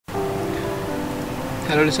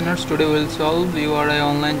Hello listeners, today we will solve URI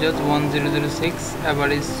Online Judge 1006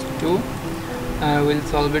 average 2. We'll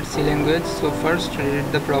solve it C language. So first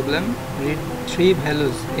read the problem. Read three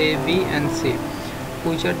values A, B and C,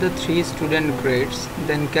 which are the three student grades.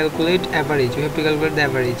 Then calculate average. You have to calculate the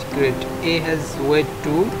average grade. A has weight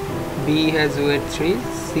 2, B has weight 3,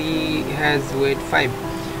 C has weight 5.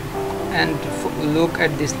 And look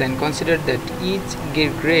at this line. Consider that each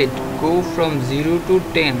grade go from 0 to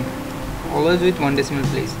 10, always with one decimal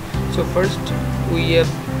place. So first we have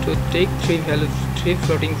to take three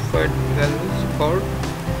floating point values for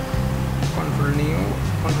control new,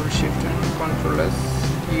 control shift and control S,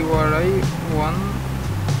 URI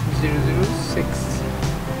 1006.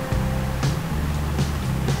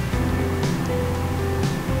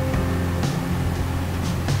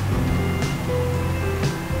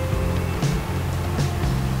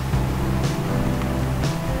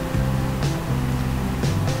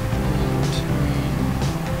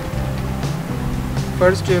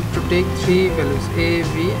 First you have to take three values A,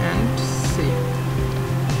 B and C.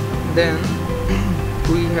 Then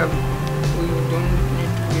we have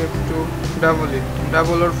to double it,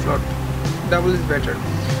 double or float. Double is better.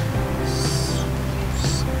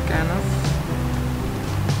 Scanf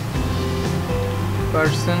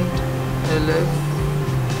percent LF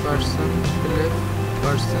percent LF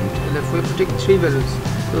percent LF. We have to take three values.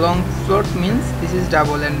 Long float means this is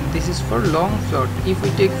double and this is for long float. If we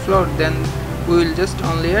take float, then we will just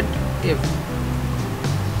only add F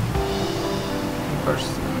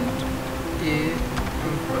percent A,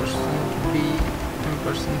 percent B,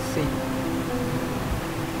 percent C,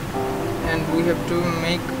 and we have to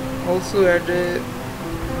make also add a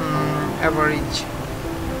average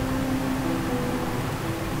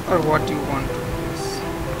or what you want to use.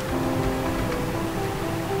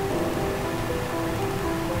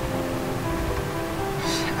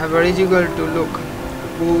 Average equal to, look,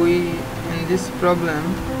 in this problem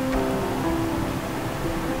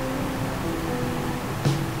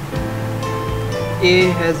A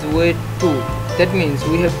has weight 2. That means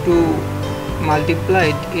we have to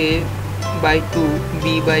multiply A by 2,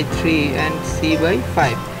 B by 3 and C by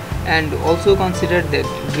 5, and also consider that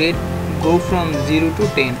grade go from 0 to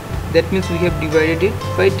 10. That means we have divided it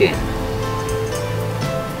by 10.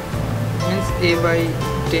 Means A by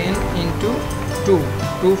 10 into 2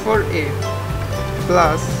 for A,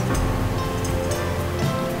 plus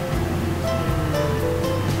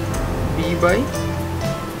B by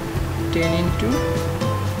 10 into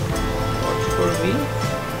what for B?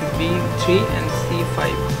 B 3 and C 5.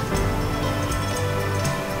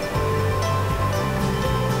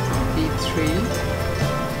 B 3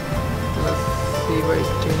 plus C by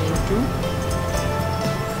 10 into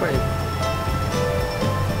 5.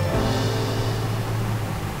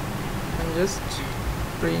 And just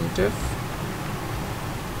printf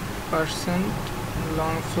percent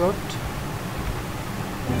long float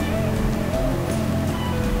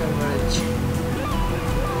average,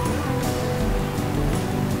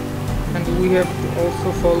 and we have to also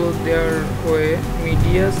follow their way.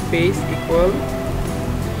 Media space equal,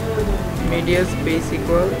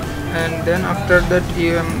 and then after that we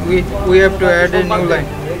have to add a new line.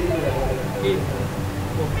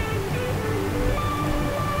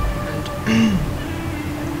 And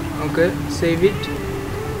okay, save it,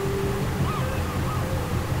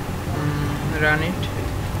 run it.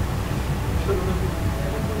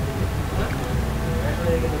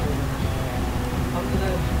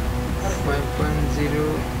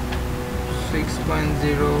 5.0,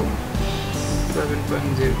 6.0,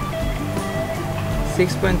 7.0,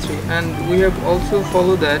 6.3, and we have also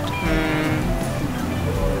follow that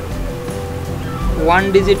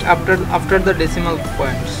one digit after the decimal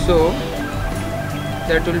point, so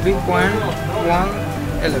that will be 0.1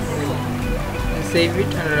 LF. And save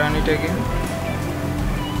it and run it again.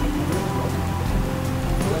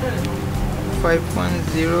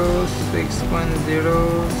 5.0,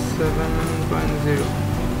 6.0, 7.0,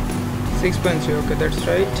 6.3. Okay, that's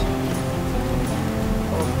right.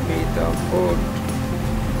 Copy the code.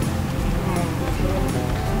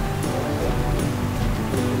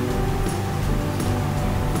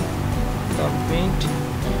 Submit.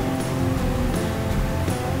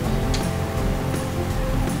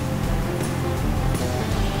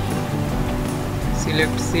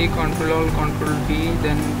 Select C, Control Alt, Control V,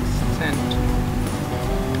 then send.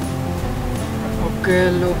 Okay,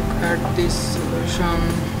 look at this solution.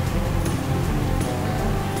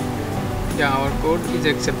 Yeah, our code is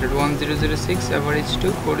accepted. 1006 average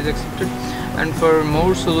 2 code is accepted. And for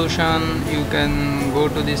more solution, you can go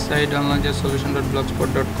to this site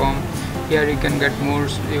onlinejudgesolution.blogspot.com. Here you can get more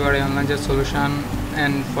URI Online Judge Solution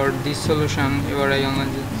And for this solution, URI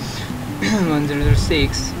Online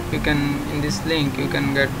 1006, you can, in this link you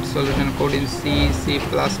can get solution code in C, C++,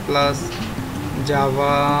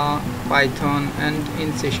 Java, Python and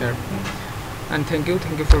in C#. And thank you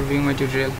for viewing my tutorial.